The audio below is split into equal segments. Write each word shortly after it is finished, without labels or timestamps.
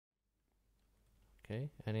Okay,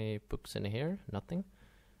 any books in here? Nothing.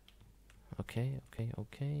 Okay. Let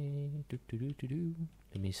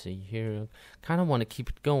me see here. Kind of want to keep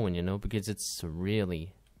it going, you know, because it's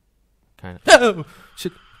really kind of. Oh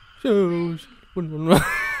shit! Oh shit!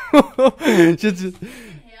 Shit.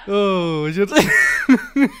 Oh shit!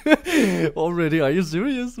 Already? Are you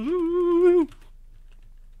serious?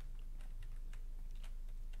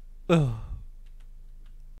 Oh.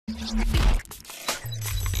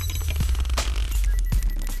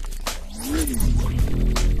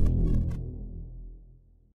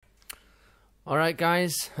 Alright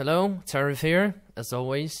guys, hello, Tereith here, as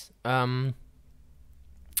always.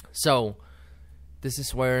 So, this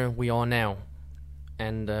is where we are now.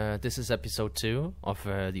 And this is episode 2 of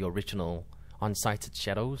the original Unsighted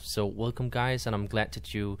Shadow. So welcome guys, and I'm glad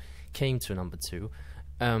that you came to number 2.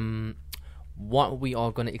 What we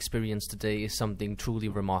are going to experience today is something truly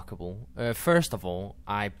remarkable. First of all,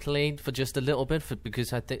 I played for just a little bit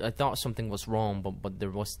because I thought something was wrong, but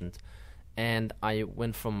there wasn't. And I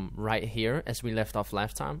went from right here as we left off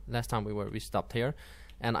last time. We stopped here,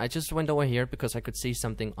 and I just went over here because I could see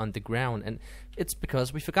something on the ground, and it's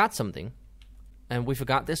because we forgot something, and we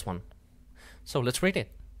forgot this one. So let's read it.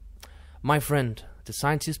 My friend, the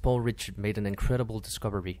scientist Paul Richard, made an incredible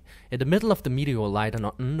discovery. In the middle of the meteor lied an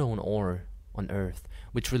unknown ore on Earth,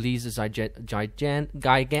 which releases a gigantic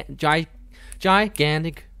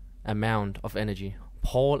amount of energy.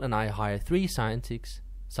 Paul and I hired 3 scientists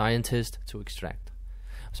to extract.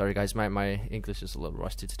 Sorry guys, my English is a little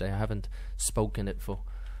rusty today. I haven't spoken it for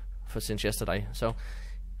since yesterday. So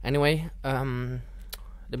anyway, let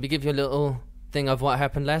me give you a little thing of what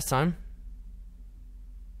happened last time.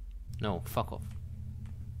 No, fuck off.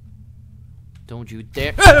 Don't you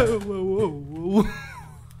dare. Whoa.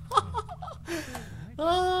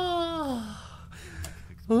 Oh.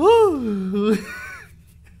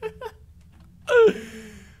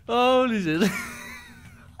 Holy shit.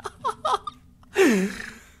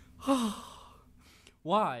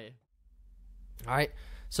 Why? Alright,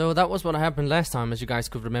 so that was what happened last time, as you guys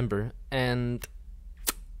could remember, and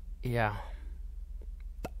yeah,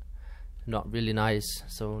 not really nice.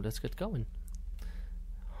 So let's get going.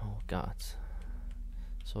 Oh god.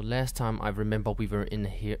 So last time I remember we were in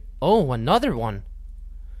here. Oh, another one.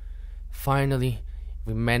 Finally,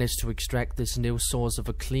 we managed to extract this new source of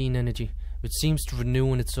a clean energy, which seems to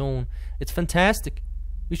renew on its own. It's fantastic.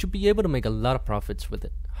 We should be able to make a lot of profits with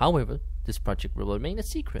it. However, this project will remain a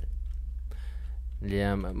secret.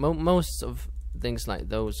 Yeah, most of things like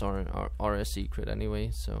those are a secret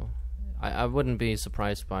anyway, so I wouldn't be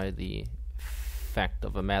surprised by the fact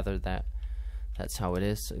of a matter that that's how it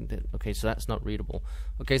is. Okay, so that's not readable.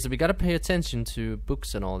 Okay, so we gotta pay attention to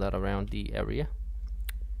books and all that around the area.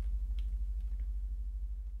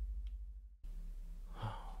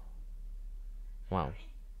 Wow.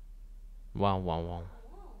 Wow.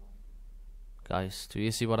 Guys, do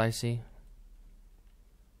you see what I see?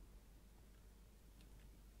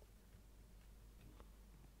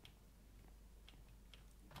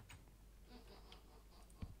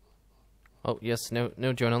 Oh, yes,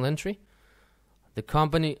 no journal entry. The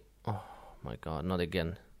company... Oh, my god, not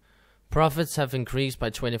again. Profits have increased by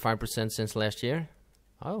 25% since last year.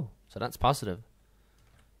 Oh, so that's positive.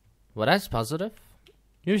 Well, that's positive.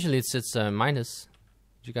 Usually it's minus.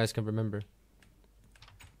 You guys can remember.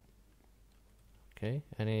 Okay,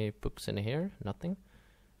 any books in here? Nothing.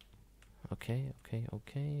 Okay.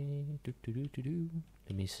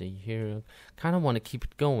 Let me see here. Kind of want to keep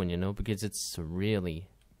it going, you know, because it's really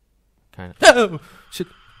kind of. Oh shit!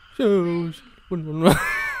 Oh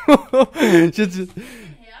shit! Shit!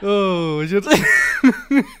 Oh shit!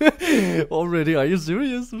 Already? Are you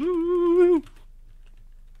serious?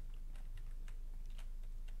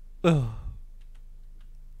 Oh.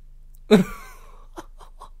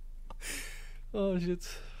 Oh shit.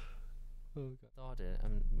 Oh god.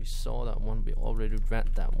 We saw that one, we already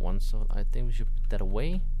read that one, so I think we should put that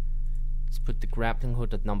away. Let's put the grappling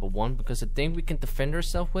hook at number 1, because I think we can defend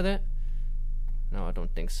ourselves with it. No, I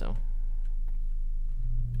don't think so.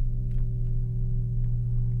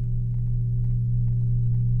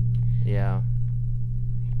 Yeah.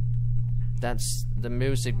 That's the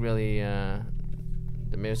music really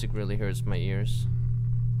hurts my ears.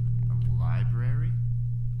 Library?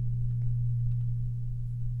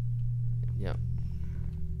 Yep.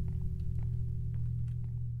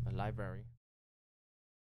 A library.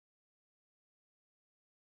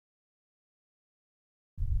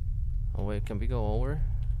 Oh wait, can we go over?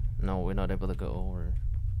 No, we're not able to go over.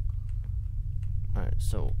 Alright,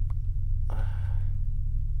 so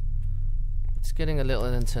it's getting a little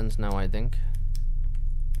intense now, I think.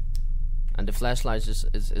 And the flashlight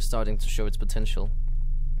is starting to show its potential.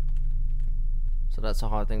 So that's a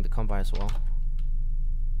hard thing to come by as well.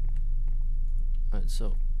 Alright,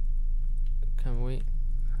 so can we?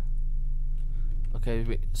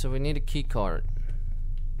 Okay, so we need a key card.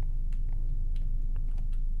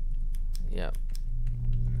 Yeah.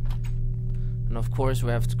 And of course we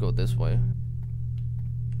have to go this way.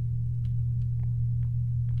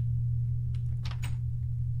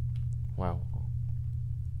 Wow.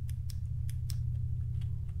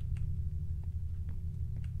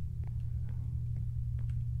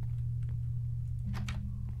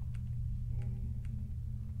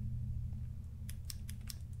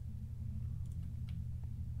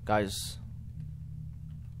 Guys,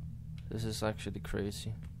 this is actually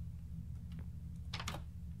crazy.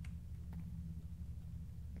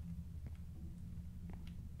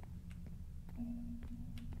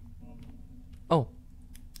 Oh.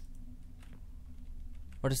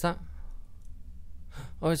 What is that?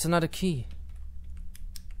 Oh, it's another key.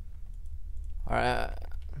 Alright,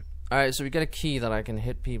 so we get a key that I can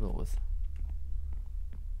hit people with.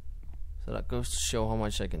 So that goes to show how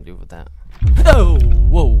much I can do with that. Oh,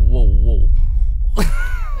 whoa, whoa, whoa.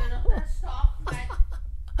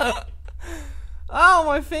 Ow,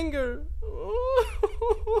 my finger.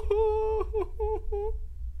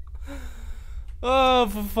 Oh,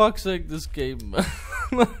 for fuck's sake, this game.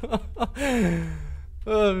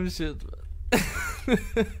 Oh, shit.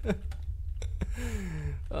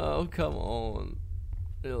 Oh, come on.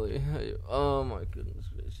 Really? Oh, my goodness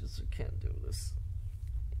gracious, I can't do this.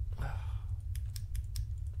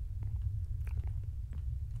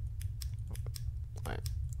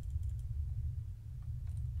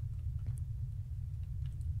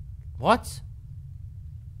 What?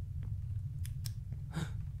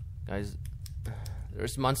 Guys,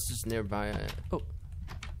 there's monsters nearby. Oh.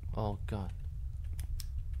 Oh god.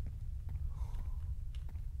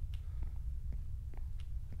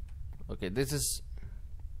 Okay, this is...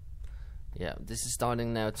 Yeah, this is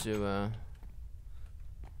starting now to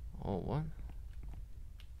oh, what?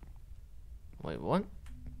 Wait, what?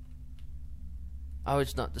 Oh,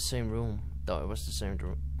 it's not the same room. Thought it was the same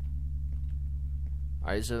room.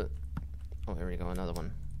 Alright, so... Oh, here we go, another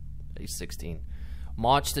one. Age 16.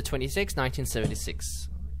 March the 26th, 1976.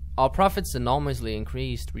 Our profits enormously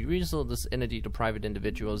increased. We resold this entity to private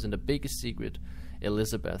individuals, and the biggest secret,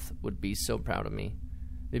 Elizabeth, would be so proud of me.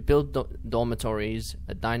 We built dormitories,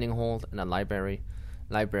 a dining hall, and a library,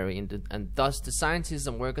 and thus the scientists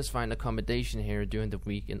and workers find accommodation here during the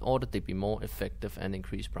week in order to be more effective and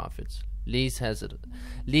increase profits. Lisa has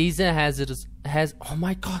oh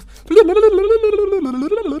my god.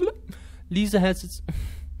 Lisa has its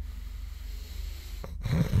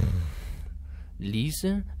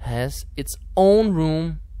Lisa has its own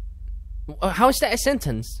room. How is that a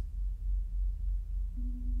sentence?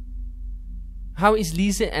 How is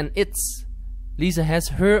Lisa and its? Lisa has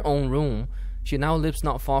her own room. She now lives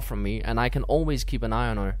not far from me, and I can always keep an eye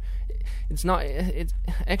on her. It's not. It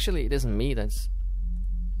actually it isn't me.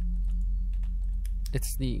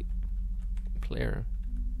 It's the player,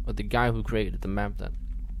 or the guy who created the map. That.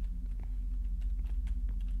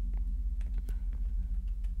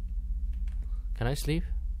 Can I sleep?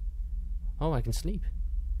 Oh, I can sleep.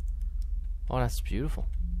 Oh, that's beautiful.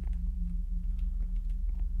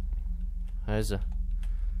 There's a...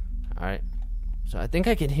 Alright. So I think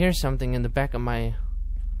I can hear something in the back of my...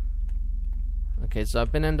 Okay, so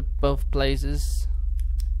I've been in both places.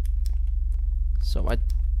 So I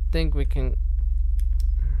think we can...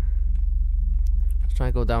 Let's try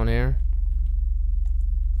to go down here.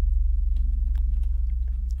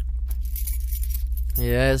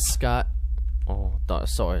 Yes, Scott. Oh, thought I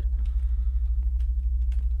saw it.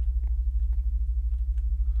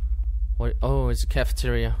 What? Oh, it's a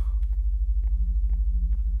cafeteria.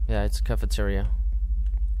 Yeah, it's a cafeteria.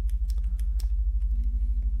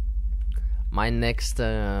 My next,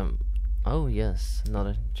 oh yes,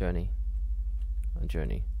 another journey. A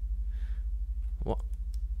journey. What?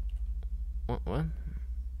 What?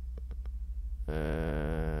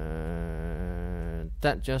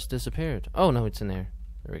 That just disappeared. Oh no, it's in there.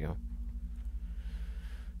 There we go.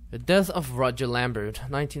 The death of Roger Lambert,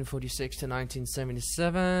 1946 to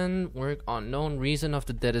 1977. Work unknown. Reason of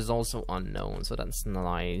the death is also unknown. So that's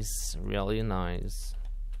nice. Really nice.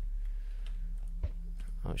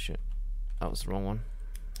 Oh shit. That was the wrong one.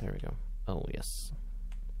 There we go. Oh yes.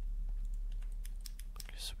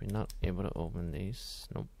 Okay, so we're not able to open these.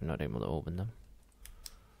 Nope, we're not able to open them.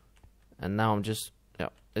 And now I'm just... Yeah,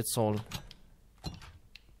 it's all...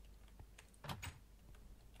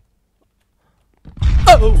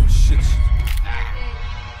 Oh shit!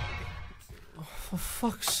 Oh, for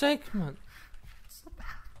fuck's sake, man!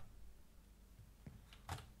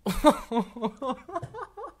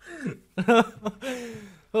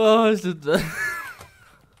 Oh,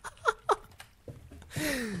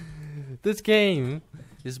 this game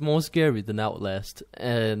is more scary than Outlast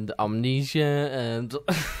and Amnesia and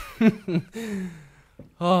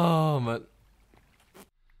oh man.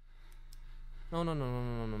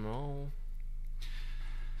 No.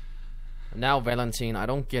 Now Valentine, I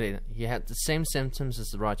don't get it. He had the same symptoms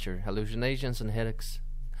as Roger, hallucinations and headaches.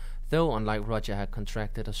 Though, unlike Roger, had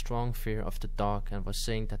contracted a strong fear of the dark and was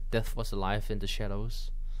saying that death was alive in the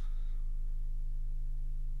shadows.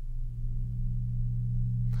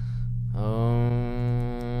 Oh,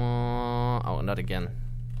 not again.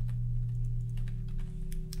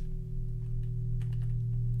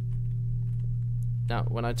 Now,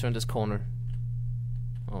 when I turn this corner.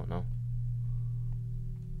 Oh no.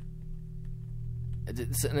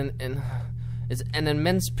 It's an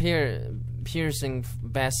immense piercing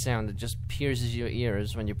bass sound that just pierces your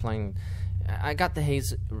ears when you're playing. I got the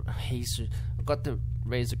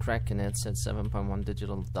Razer Kraken headset 7.1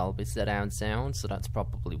 digital Dolby surround sound, so that's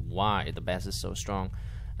probably why the bass is so strong.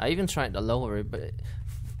 I even tried to lower it, but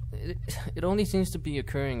it only seems to be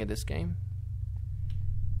occurring in this game.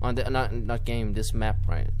 On the not game, this map,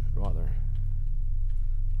 right? Rather.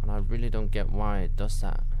 And I really don't get why it does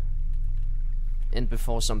that. And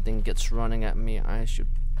before something gets running at me, I should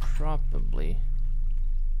probably...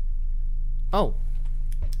 Oh!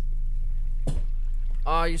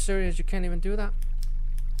 Are you serious? You can't even do that?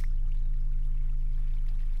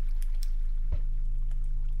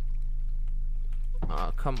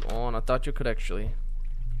 Ah, come on. I thought you could actually.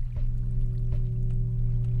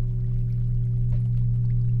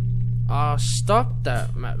 Ah, stop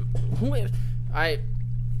that, man.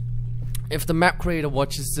 If the map creator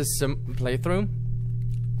watches this playthrough,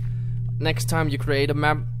 next time you create a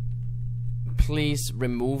map, please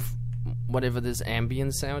remove whatever this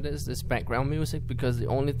ambient sound is, this background music, because the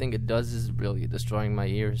only thing it does is really destroying my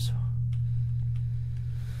ears.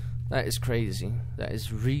 That is crazy. That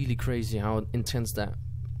is really crazy how intense that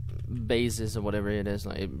bass is, or whatever it is.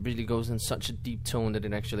 Like, it really goes in such a deep tone that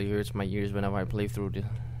it actually hurts my ears whenever I play through it.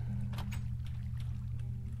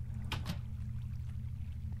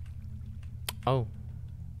 Oh.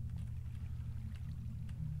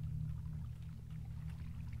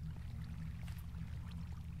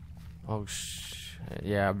 Oh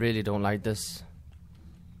yeah, I really don't like this.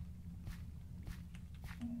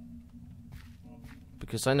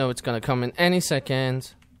 Because I know it's gonna come in any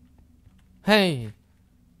second. Hey!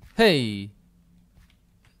 Hey!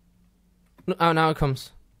 Oh, now it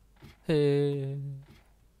comes. Hey!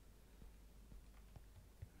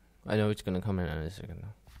 I know it's gonna come in any second.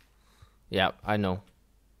 Yeah, I know.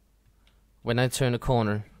 When I turn the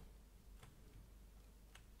corner.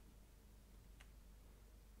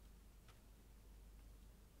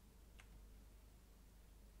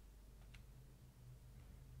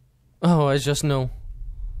 Oh, I just know.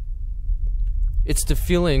 It's the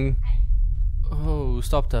feeling. Oh,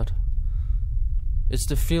 stop that. It's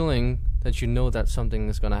the feeling that you know that something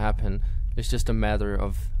is gonna happen. It's just a matter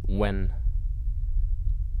of when.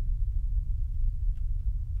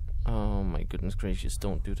 Oh my goodness gracious,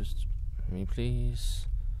 don't do this to me, please.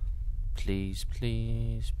 Please,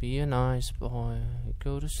 please, be a nice boy.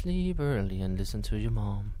 Go to sleep early and listen to your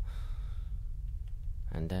mom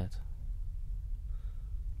and dad.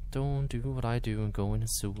 Don't do what I do and go in the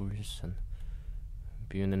sewers and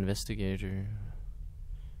be an investigator,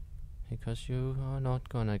 because you are not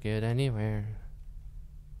gonna get anywhere.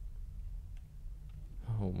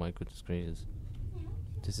 Oh my goodness gracious.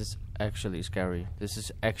 This is actually scary. This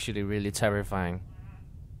is actually really terrifying.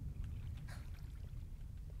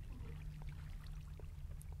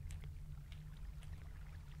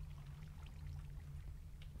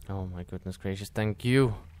 Oh my goodness gracious, thank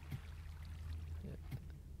you.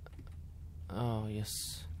 Oh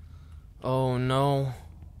yes. Oh no.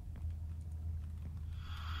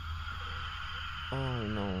 Oh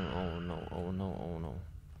no, oh no, oh no, oh no.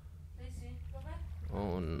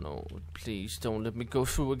 Oh no, please don't let me go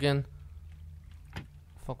through again.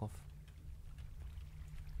 Fuck off.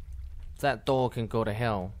 That door can go to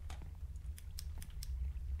hell.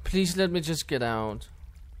 Please let me just get out.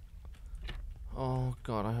 Oh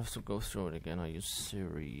god, I have to go through it again. Are you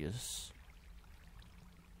serious?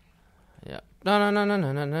 Yeah.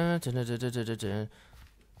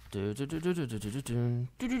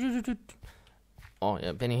 Oh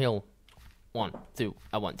yeah, Benny Hill. 1, 2,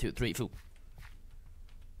 1, 2, 3, 4.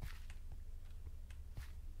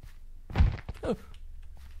 Oh.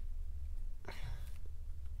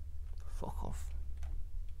 Fuck off.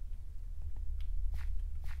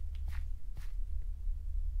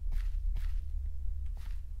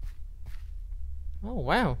 Oh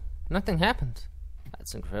wow, nothing happened.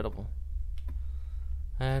 That's incredible.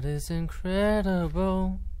 That is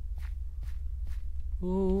incredible.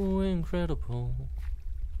 Ooh, incredible.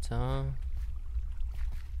 Time.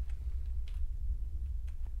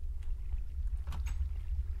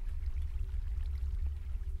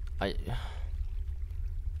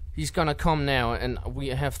 He's gonna come now, and we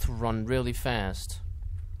have to run really fast.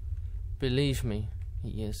 Believe me,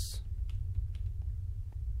 he is.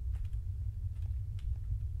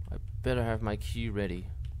 I better have my key ready.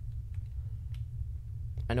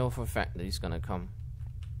 I know for a fact that he's gonna come.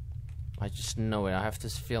 I just know it. I have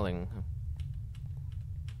this feeling.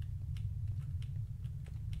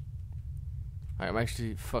 I'm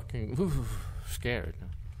actually fucking scared.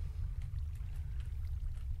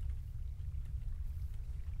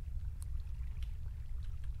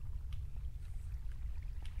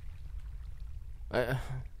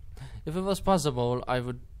 If it was possible, I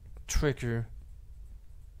would trick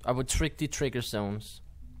the trigger zones,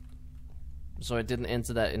 so I didn't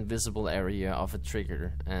enter that invisible area of a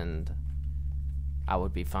trigger, and I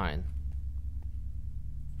would be fine,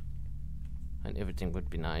 and everything would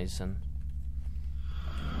be nice. And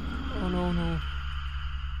oh no no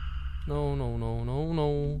no no no no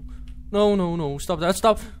no no no no! Stop that!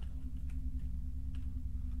 Stop!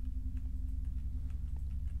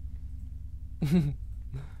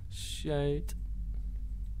 Shit.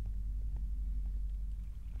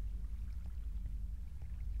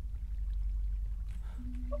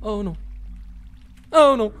 Oh no.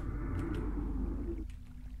 Oh no.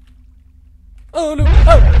 Oh no.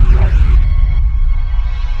 Oh.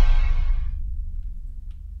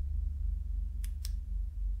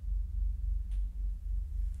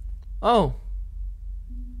 Oh.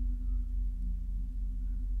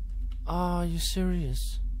 Are you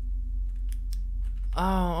serious?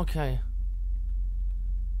 Oh, okay.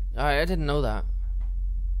 I didn't know that.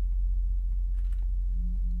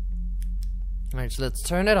 Alright, so let's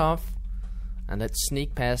turn it off and let's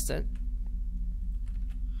sneak past it.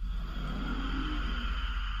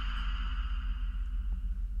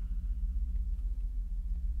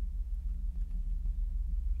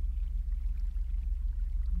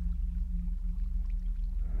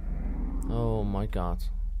 Oh my god.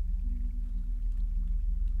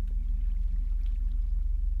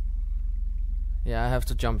 Yeah, I have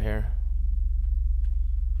to jump here.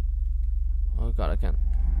 Oh god, I can't.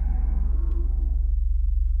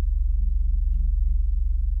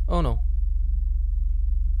 Oh no.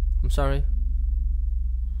 I'm sorry.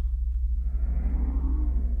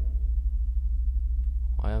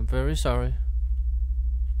 I am very sorry.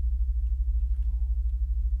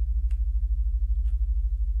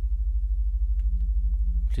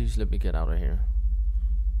 Please let me get out of here.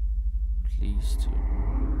 Please do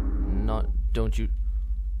not. Don't you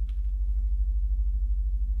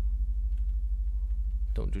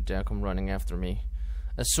dare come running after me.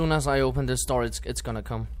 As soon as I open this door, it's gonna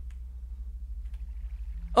come.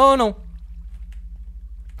 Oh no!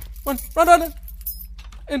 Run!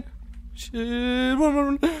 In! Shit!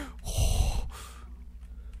 Run!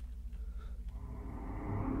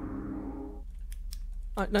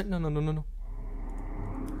 No.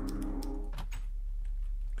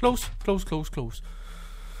 Close. Oh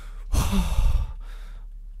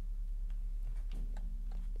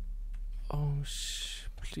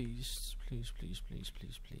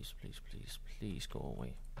please go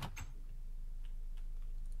away.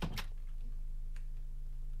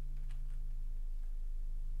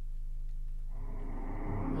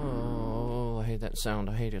 Oh, I hate that sound.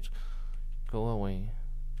 I hate it. Go away.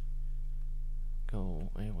 Go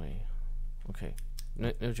away. Okay.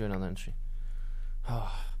 No journal entry.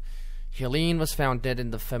 Helene was found dead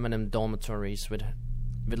in the feminine dormitories with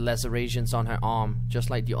lacerations on her arm, just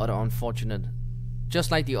like the other unfortunates.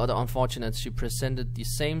 She presented the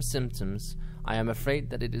same symptoms. I am afraid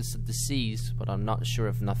that it is a disease, but I'm not sure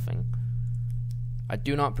of nothing. I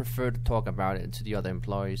do not prefer to talk about it to the other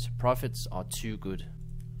employees. Profits are too good.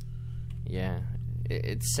 Yeah,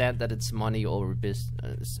 it's sad that it's money over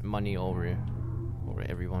business, money over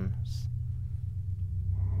everyone.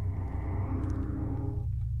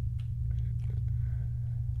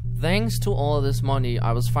 Thanks to all this money,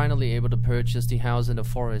 I was finally able to purchase the house in the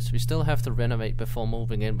forest. We still have to renovate before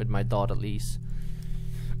moving in with my daughter Lise.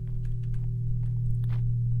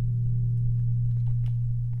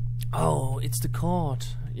 Oh, it's the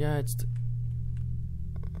court. Yeah, it's the...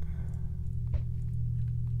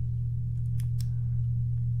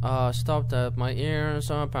 Stop that. My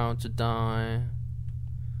ears are about to die.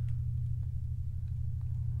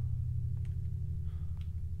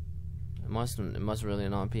 It must really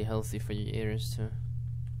not be healthy for your ears to...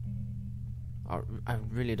 I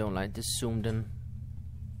really don't like this zoomed in.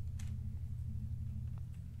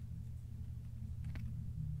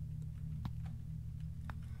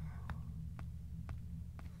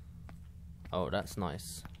 Oh, that's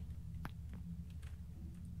nice.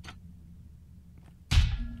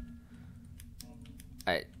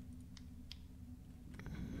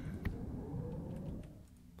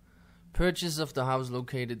 Purchase of the house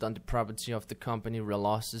located on the property of the company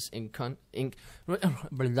Relossus Inc.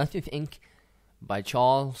 By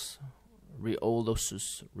Charles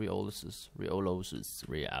Riolosus.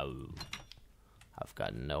 I've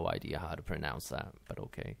got no idea how to pronounce that, but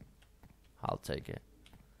okay. I'll take it.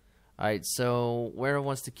 Alright, so where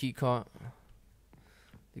was the key card?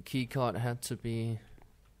 The key card had to be...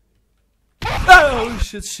 Oh,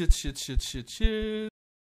 shit.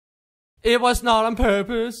 It was not on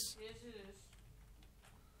purpose. Yes, it is.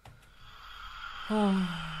 Oh,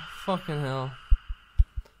 fucking hell.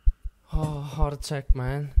 Oh, heart attack,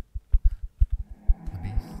 man. The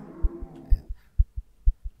beast.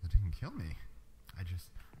 It didn't kill me. I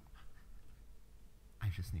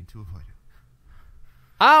just need to avoid it.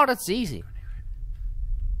 Oh, that's easy.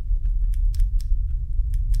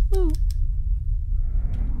 Woo.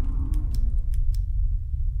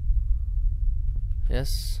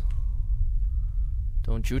 Yes.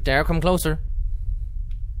 Don't you dare come closer.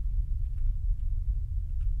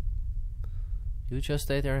 You just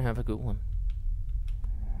stay there and have a good one.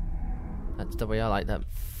 That's the way I like that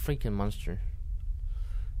freaking monster.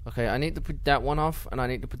 Okay, I need to put that one off, and I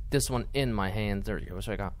need to put this one in my hand. There you go.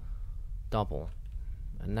 So I got double.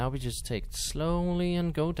 And now we just take it slowly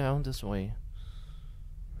and go down this way.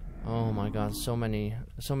 Oh my god, so many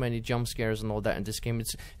jump scares and all that in this game.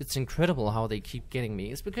 It's incredible how they keep getting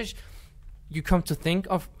me. It's because you come to think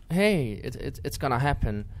of, hey, it's gonna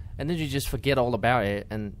happen, and then you just forget all about it,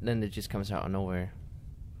 and then it just comes out of nowhere.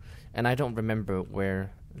 And I don't remember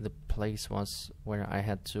where the place was where I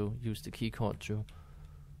had to use the keycard to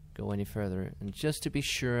go any further. And just to be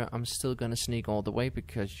sure, I'm still gonna sneak all the way,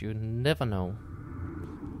 because you never know.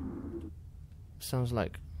 Sounds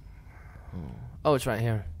like... Oh, it's right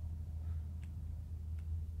here.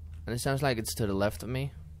 And it sounds like it's to the left of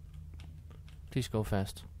me. Please go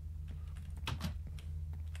fast.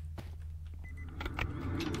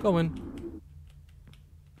 Go in.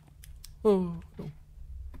 Oh, no.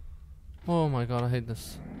 Oh my god, I hate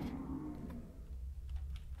this.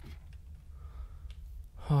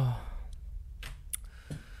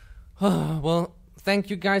 Well, thank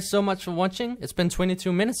you guys so much for watching. It's been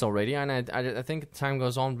 22 minutes already, and I think time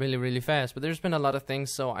goes on really fast. But there's been a lot of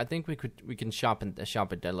things, so I think we can sharpen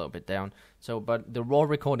it a little bit down. So, but the raw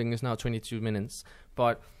recording is now 22 minutes.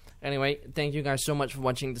 But anyway, thank you guys so much for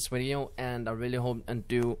watching this video, and I really hope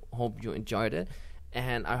you enjoyed it.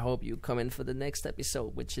 And I hope you come in for the next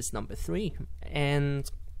episode, which is number 3. And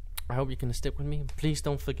I hope you can stick with me. Please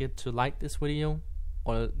don't forget to like this video,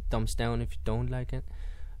 or thumbs down if you don't like it.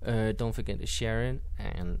 Don't forget to share it,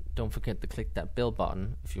 and don't forget to click that bell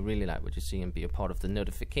button if you really like what you see and be a part of the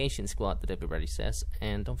notification squad that everybody says.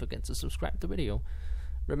 And don't forget to subscribe to the video.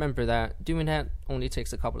 Remember that doing that only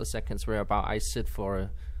takes a couple of seconds, whereabout I sit for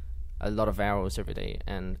a lot of hours every day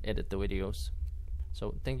and edit the videos.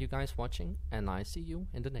 So thank you guys for watching, and I see you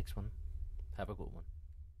in the next one. Have a good one.